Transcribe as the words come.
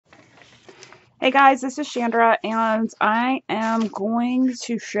Hey guys, this is Chandra, and I am going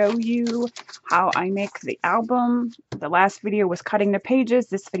to show you how I make the album. The last video was cutting the pages.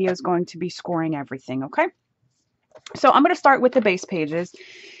 This video is going to be scoring everything, okay? So I'm going to start with the base pages.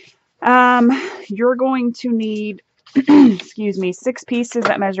 You're going to need, excuse me, 6 pieces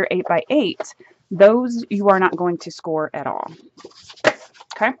that measure 8 by 8. Those you are not going to score at all,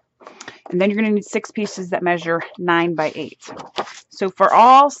 okay? And then you're going to need 6 pieces that measure 9 by 8. So for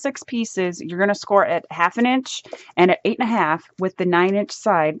all 6 pieces, you're going to score at 1/2 inch and at 8.5 with the 9-inch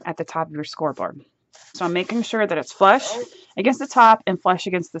side at the top of your scoreboard. So I'm making sure that it's flush against the top and flush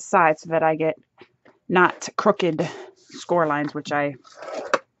against the side so that I get not crooked score lines, which I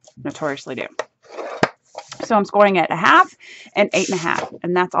notoriously do. So I'm scoring at 1/2 and 8.5,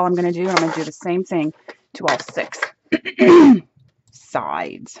 and that's all I'm going to do. And I'm going to do the same thing to all 6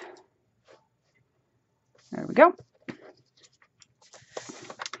 sides. There we go.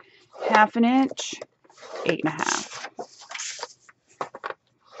 1/2 inch, 8.5.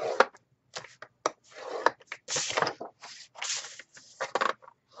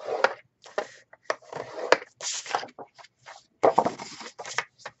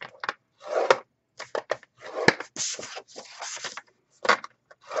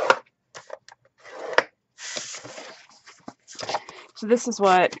 So this is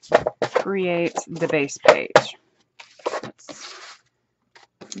what creates the base page.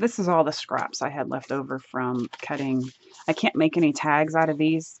 This is all the scraps I had left over from cutting. I can't make any tags out of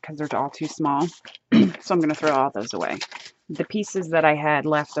these because they're all too small. So I'm going to throw all those away. The pieces that I had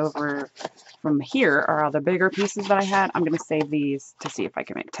left over from here are all the bigger pieces that I had. I'm going to save these to see if I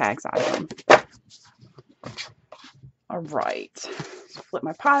can make tags out of them. All right. So flip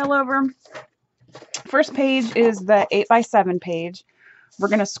my pile over. First page is the 8 by 7 page. We're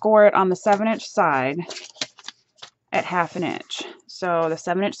going to score it on the 7-inch side at 1/2 inch. So the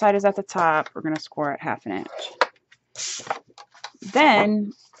 7-inch side is at the top. We're going to score at 1/2 inch.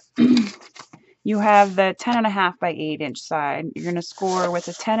 Then you have the 10.5 by 8-inch side. You're going to score with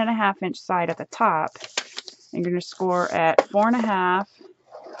the 10.5-inch side at the top. And you're going to score at 4.5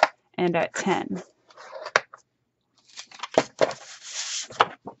 and at 10.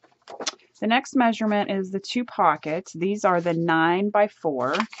 The next measurement is the 2 pockets. These are the 9 by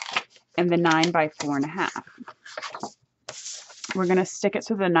 4 and the 9 by 4.5. We're going to stick it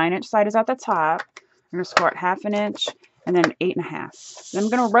so the 9-inch side is at the top. We're going to score at 1/2 inch and then 8.5. Then I'm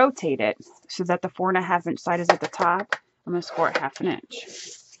going to rotate it so that the 4.5-inch side is at the top. I'm going to score at 1/2 inch.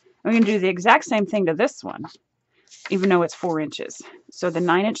 I'm going to do the exact same thing to this one, even though it's 4 inches. So the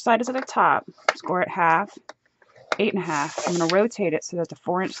 9-inch side is at the top. Score at 1/2. 8.5. I'm going to rotate it so that the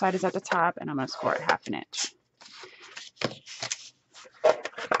 4-inch side is at the top, and I'm going to score at 1/2 inch.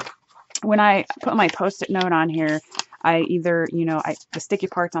 When I put my post-it note on here, I either, the sticky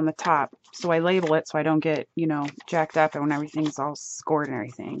part's on the top, so I label it so I don't get, jacked up and when everything's all scored and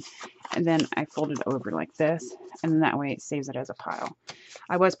everything. And then I fold it over like this, and then that way it saves it as a pile.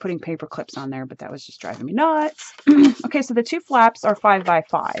 I was putting paper clips on there, but that was just driving me nuts. Okay, so the 2 flaps are 5 by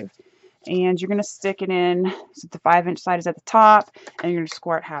 5. And you're going to stick it in so the 5-inch side is at the top, and you're going to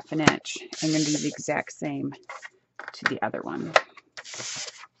score at 1/2 inch. And you're going to do the exact same to the other one.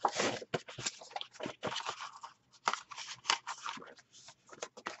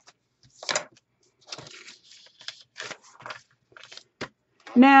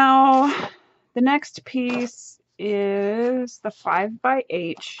 Now, the next piece is the 5 by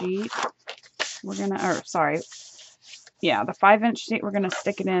 8 sheet. We're going to, the 5-inch sheet, we're going to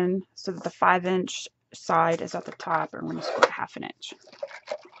stick it in so that the 5-inch side is at the top, and we're going to score at 1/2 inch.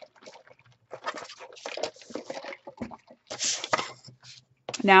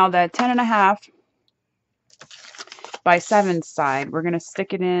 Now the 10.5 by 7 side, we're going to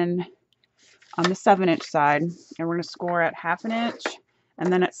stick it in on the 7-inch side, and we're going to score at 1/2 inch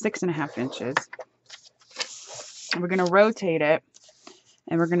and then at 6.5 inches. And we're going to rotate it,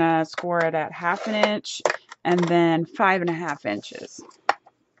 and we're going to score it at 1/2 inch and then 5.5 inches.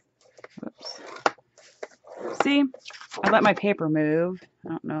 Whoops. See, I let my paper move. I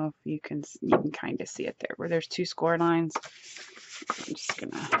don't know if you can kind of see it there where there's 2 score lines. I'm just going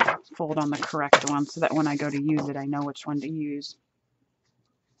to fold on the correct one so that when I go to use it, I know which one to use.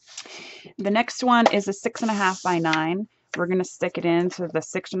 The next one is a 6.5 by 9. We're going to stick it in so the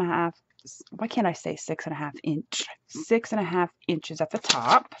 6.5, why can't I say 6.5 inch? 6.5 inches at the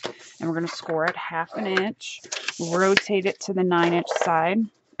top. And we're going to score at 1/2 inch. Rotate it to the 9-inch side.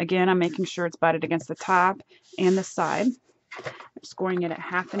 Again, I'm making sure it's butted against the top and the side. I'm scoring it at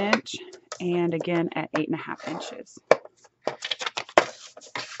 1/2 inch and again at 8.5 inches.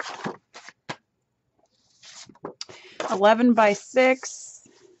 11 by 6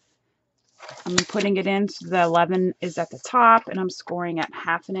 I'm putting it in so the 11 is at the top, and I'm scoring at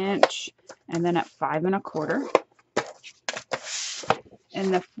 1/2 inch and then at 5 1/4.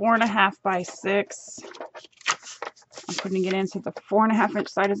 And the 4.5 by 6, I'm putting it in so the 4.5 inch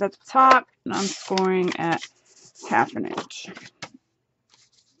side is at the top, and I'm scoring at 1/2 inch.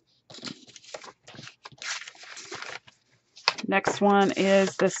 Next one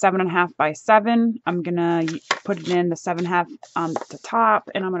is the 7.5 by 7. I'm gonna put it in the 7.5 on the top,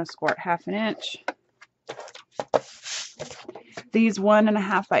 and I'm gonna score at 1/2 inch. These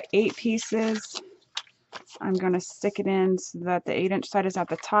 1.5 by 8 pieces, I'm gonna stick it in so that the 8 inch side is at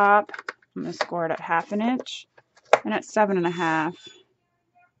the top. I'm gonna score it at 1/2 inch and at 7.5.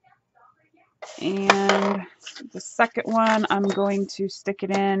 And the second one, I'm going to stick it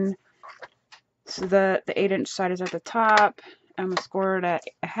in so that the 8 inch side is at the top. I'm going to score it at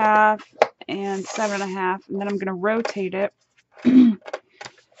 1/2 and 7.5, and then I'm going to rotate it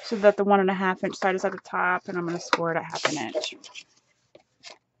so that the 1.5 inch side is at the top, and I'm going to score it at 1/2 inch.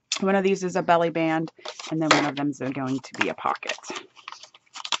 One of these is a belly band, and then one of them is going to be a pocket.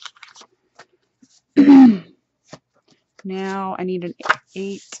 Now I need an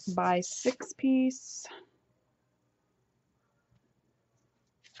 8 by 6 piece.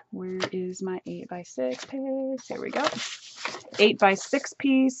 Where is my 8 by 6 piece? There we go. 8 by 6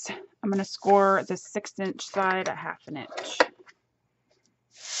 piece. I'm going to score the 6 inch side at 1/2 inch.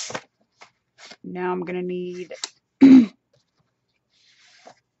 Now I'm going to need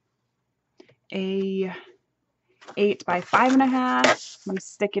a 8 by 5.5. I'm going to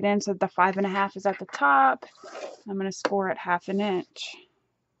stick it in so that the 5.5 is at the top. I'm going to score at 1/2 inch.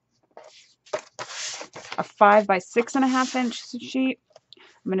 A 5 by 6.5 inch sheet.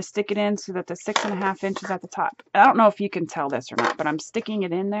 I'm going to stick it in so that the 6.5 inch is at the top. I don't know if you can tell this or not, but I'm sticking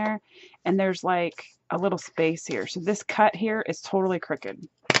it in there, and there's like a little space here. So this cut here is totally crooked.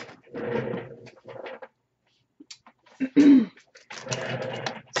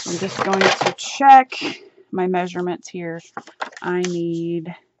 So I'm just going to check my measurements here. I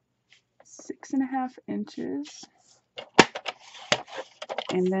need 6.5 inches,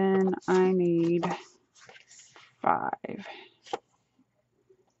 and then I need 5.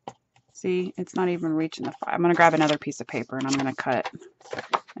 See, it's not even reaching the 5. I'm going to grab another piece of paper, and I'm going to cut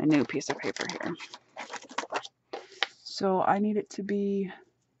a new piece of paper here. So I need it to be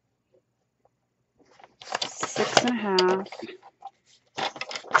 6.5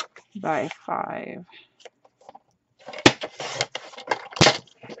 by 5.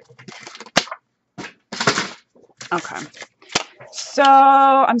 Okay. So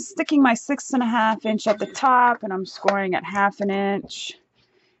I'm sticking my 6.5 inch at the top, and I'm scoring at 1/2 inch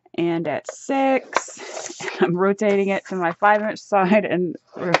and at 6. And I'm rotating it to my 5 inch side and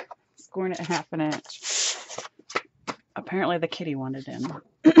scoring at 1/2 inch. Apparently the kitty wanted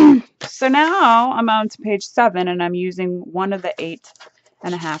in. So now I'm on to page 7, and I'm using one of the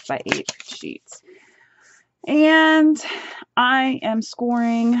 8.5 by 8 sheets. And I am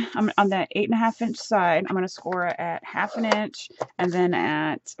scoring, I'm on the 8.5 inch side. I'm going to score it at 1/2 inch and then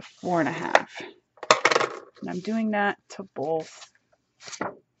at 4.5. And I'm doing that to both.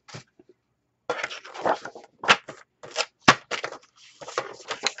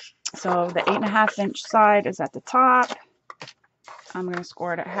 So the 8.5 inch side is at the top. I'm going to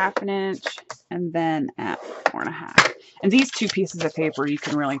score it at 1/2 inch and then at 4.5. And these two pieces of paper, you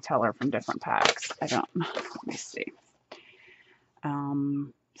can really tell are from different packs. Let me see.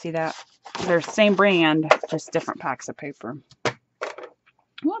 See that? They're the same brand, just different packs of paper.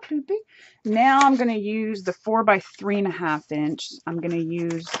 Now I'm going to use the 4 by 3.5 inch. I'm going to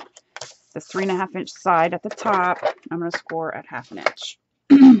use the 3.5 inch side at the top. I'm going to score at 1/2 inch.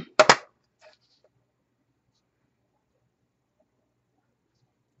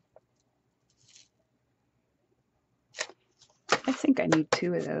 I think I need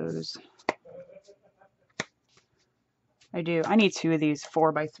 2 of those. I do. I need 2 of these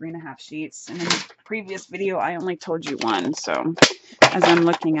 4 by 3.5 sheets. And in the previous video, I only told you 1. So as I'm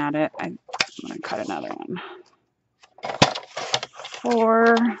looking at it, I'm going to cut another one.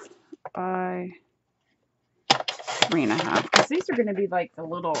 4 by 3.5. Because these are going to be like the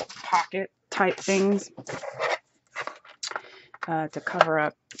little pocket type things to cover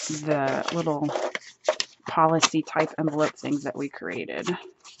up the little policy type envelope things that we created.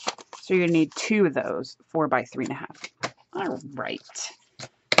 So you're going to need 2 of those 4 by 3.5. All right.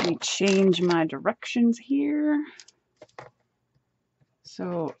 Let me change my directions here.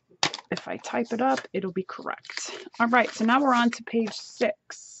 So if I type it up, it'll be correct. All right. So now we're on to page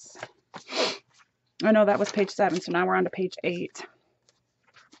 6. Oh no, that was page 7. So now we're on to page 8.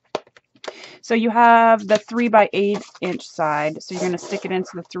 So you have the 3 by 8 inch side. So you're going to stick it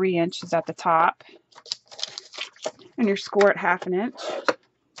into the 3 inches at the top. And you score at 1/2 inch.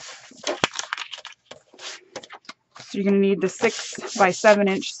 So you're going to need the 6 by 7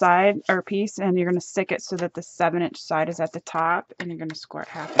 inch side or piece, and you're going to stick it so that the 7 inch side is at the top, and you're going to score at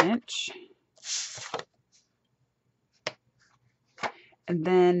 1/2 inch. And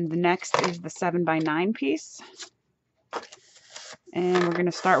then the next is the 7 by 9 piece. And we're going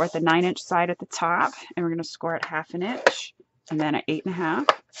to start with the 9 inch side at the top, and we're going to score at 1/2 inch, and then at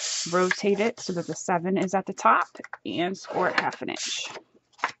 8.5. Rotate it so that the 7 is at the top, and score at 1/2 inch.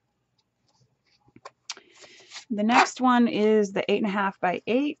 The next one is the 8.5 by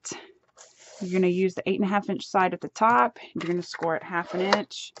 8. You're going to use the 8.5 inch side at the top. You're going to score at 1/2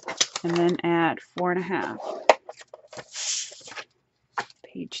 inch, and then at 4.5.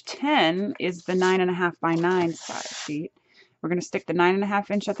 Page 10 is the 9.5 by 9 side sheet. We're going to stick the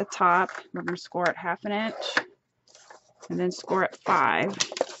 9.5 inch at the top. We're going to score at 1/2 inch, and then score at 5.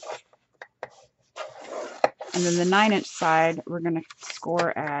 And then the 9 inch side, we're going to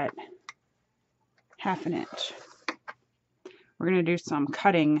score at 1/2 inch. We're going to do some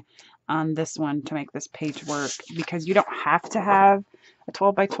cutting on this one to make this page work, because you don't have to have a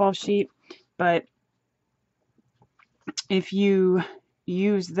 12 by 12 sheet, but if you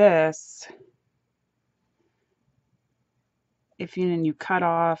use this, if you cut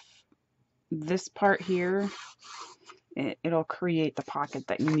off this part here, it'll create the pocket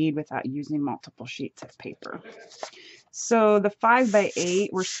that you need without using multiple sheets of paper. So the 5 by 8,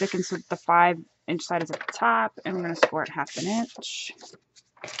 we're sticking so the 5 inch side is at the top, and we're going to score at 1/2 inch.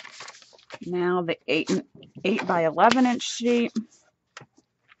 Now the 8 by 11 inch sheet,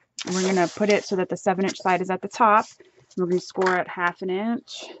 we're going to put it so that the 7 inch side is at the top. We're going to score at 1/2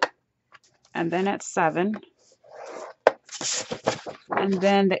 inch, and then at 7. And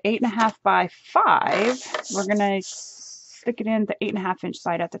then the 8.5 by 5, we're going to stick it in the 8.5 inch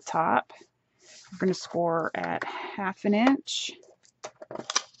side at the top. We're going to score at 1/2 inch.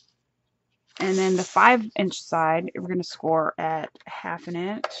 And then the 5 inch side, we're going to score at 1/2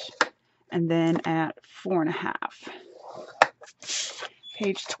 inch, and then at 4.5.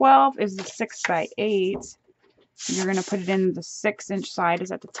 Page 12 is the 6 by 8. You're going to put it in the 6 inch side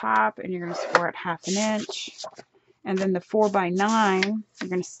is at the top, and you're going to score at 1/2 inch. And then the 4 by 9, you're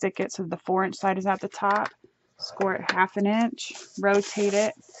going to stick it so the 4 inch side is at the top, score at 1/2 inch, rotate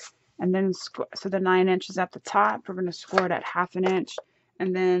it, and then so the 9 inch is at the top. We're going to score it at 1/2 inch,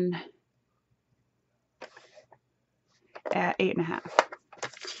 and then at 8.5.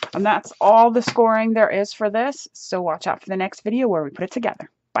 And that's all the scoring there is for this. So watch out for the next video where we put it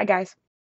together. Bye, guys.